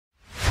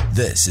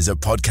This is a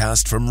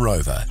podcast from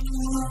Rover.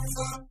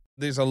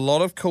 There's a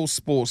lot of cool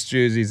sports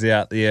jerseys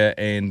out there,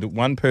 and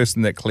one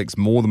person that collects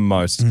more than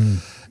most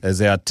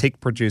is our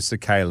tech producer,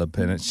 Caleb,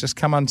 and it's just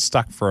come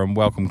unstuck for him.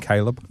 Welcome,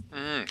 Caleb.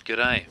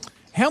 G'day.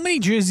 How many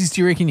jerseys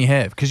do you reckon you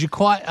have? Because you're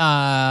quite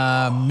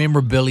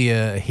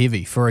memorabilia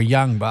heavy for a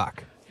young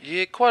buck.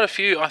 Yeah, quite a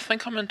few. I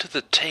think I'm into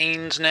the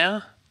teens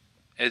now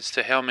as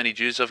to how many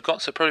jerseys I've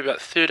got, so probably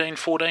about 13,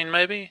 14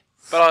 maybe.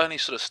 But I only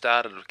sort of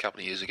started a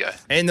couple of years ago.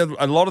 And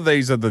a lot of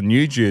these are the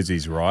new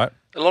jerseys, right?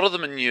 A lot of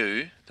them are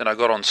new that I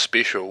got on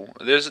special.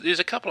 There's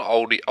a couple of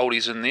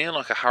oldies in there,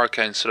 like a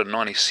Hurricane sort of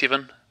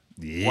 97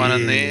 one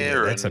in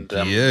there. That's and,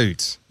 a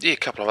beaut. Yeah, a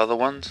couple of other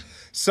ones.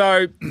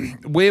 So,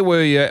 where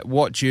were you?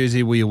 What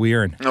jersey were you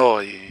wearing? Oh,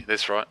 yeah,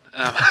 that's right.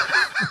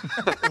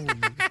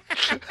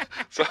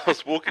 So I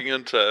was walking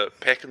into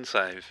Pack and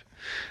Save,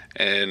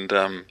 and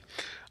I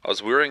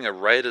was wearing a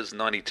Raiders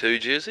 92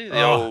 jersey,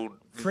 the old...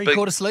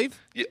 Three-quarter sleeve?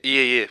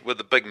 Yeah, with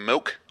the big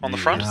milk on the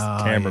front.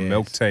 Canberra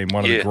Milk Team,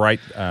 one of the great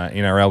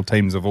NRL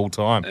teams of all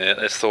time. Yeah,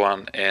 that's the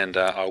one. And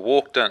I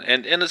walked in,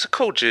 and it's a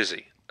cool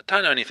jersey. I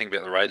don't know anything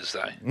about the Raiders,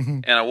 though.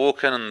 And I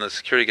walk in, and the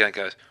security guard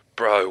goes,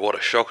 "Bro, what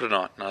a shocker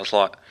tonight." And I was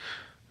like,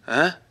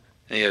 "Huh?"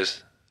 And he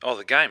goes, "Oh,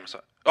 the game." I was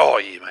like, "Oh,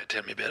 yeah, mate,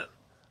 tell me about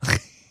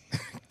it."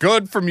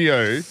 Good from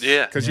you.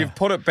 Yeah. Because you've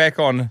put it back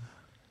on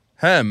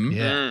him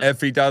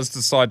if he does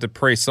decide to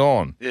press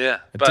on. Yeah.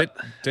 But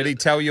Did he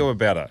tell you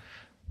about it?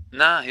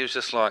 nah, he was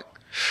just like,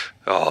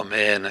 "Oh,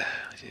 man,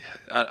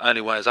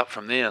 only way is up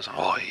from there." I was like,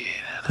 "Oh,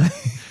 yeah."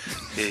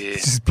 Yeah.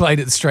 Just played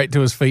it straight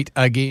to his feet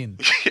again.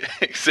 Yeah,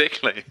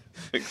 exactly.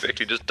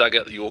 Just dug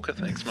out the Yorker.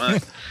 Thanks,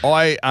 mate.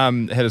 I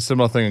had a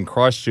similar thing in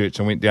Christchurch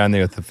and went down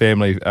there with the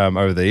family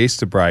over the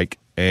Easter break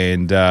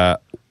and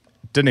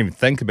didn't even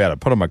think about it.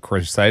 Put on my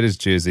Crusaders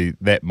jersey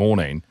that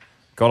morning,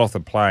 got off the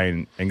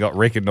plane and got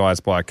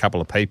recognised by a couple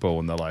of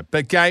people, and they're like,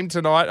 "Big game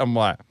tonight." I'm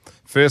like,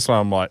 first one,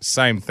 I'm like,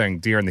 same thing,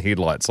 deer in the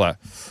headlights. Like,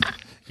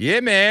 yeah,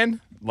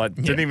 man. Like,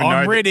 didn't even know.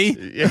 I'm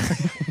ready.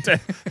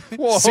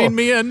 Whoa, Send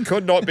me in.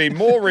 Could not be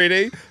more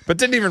ready, but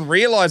didn't even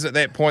realise at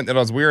that point that I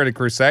was wearing a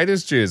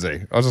Crusaders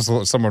jersey. I just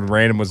thought someone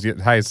random was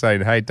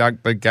saying, "Hey,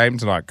 Doug, big game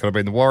tonight." Could have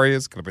been the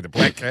Warriors, could have been the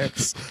Black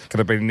Caps, could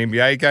have been an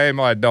NBA game.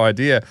 I had no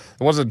idea.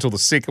 It wasn't until the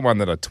second one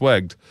that I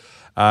twigged.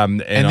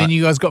 And then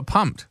you guys got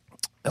pumped.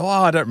 Oh,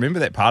 I don't remember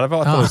that part of it.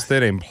 I thought it was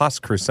 13 plus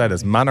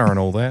Crusaders Munna and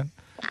all that.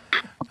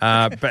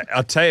 But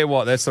I'll tell you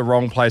what, that's the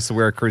wrong place to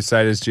wear a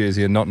Crusaders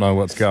jersey and not know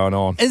what's going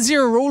on. Is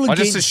there a rule I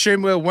against... just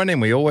assume we're winning.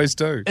 We always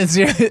do.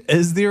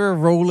 Is there a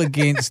rule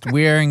against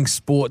wearing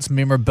sports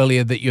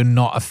memorabilia that you're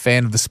not a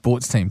fan of the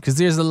sports team? Because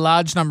there's a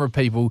large number of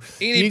people...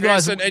 Any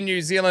person in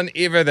New Zealand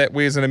ever that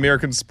wears an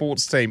American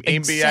sports team,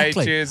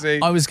 NBA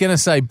jersey. I was going to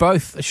say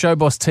both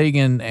Showboss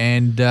Tegan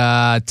and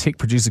tech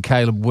producer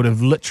Caleb would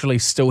have literally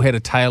still had a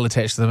tail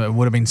attached to them. It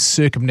would have been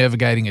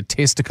circumnavigating a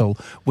testicle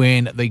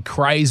when the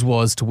craze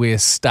was to wear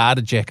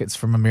starter jackets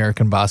from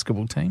American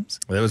basketball teams.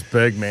 That was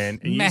big, man.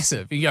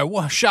 Massive. You go,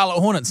 well, Charlotte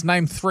Hornets,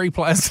 name 3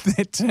 players for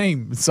that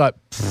team. It's like,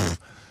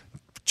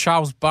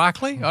 Charles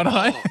Barkley? I don't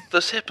know. Oh,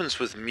 this happens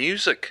with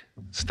music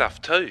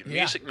stuff too,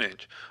 music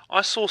merch.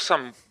 I saw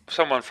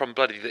someone from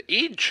bloody The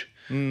Edge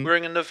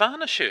wearing a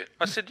Nirvana shirt.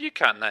 I said, "You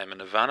can't name a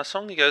Nirvana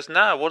song." He goes,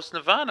 "No, what's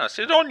Nirvana?" I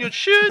said, "On your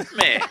shirt,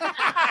 man."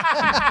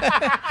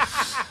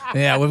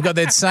 Yeah, we've got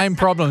that same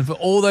problem for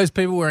all those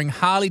people wearing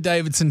Harley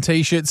Davidson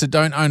T-shirts that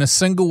don't own a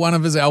single one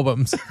of his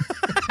albums.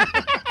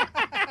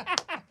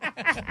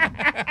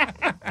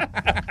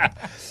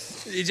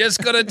 You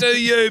just got to do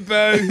you,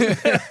 boo.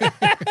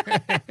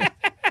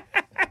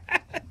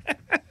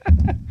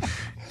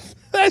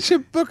 They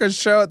should book a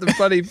show at the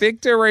bloody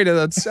Vector Arena.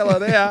 They'd sell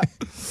it out.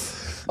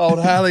 Old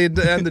Harley and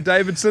the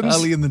Davidsons.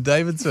 Harley and the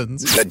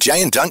Davidsons. The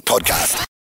Jay and Dunk Podcast.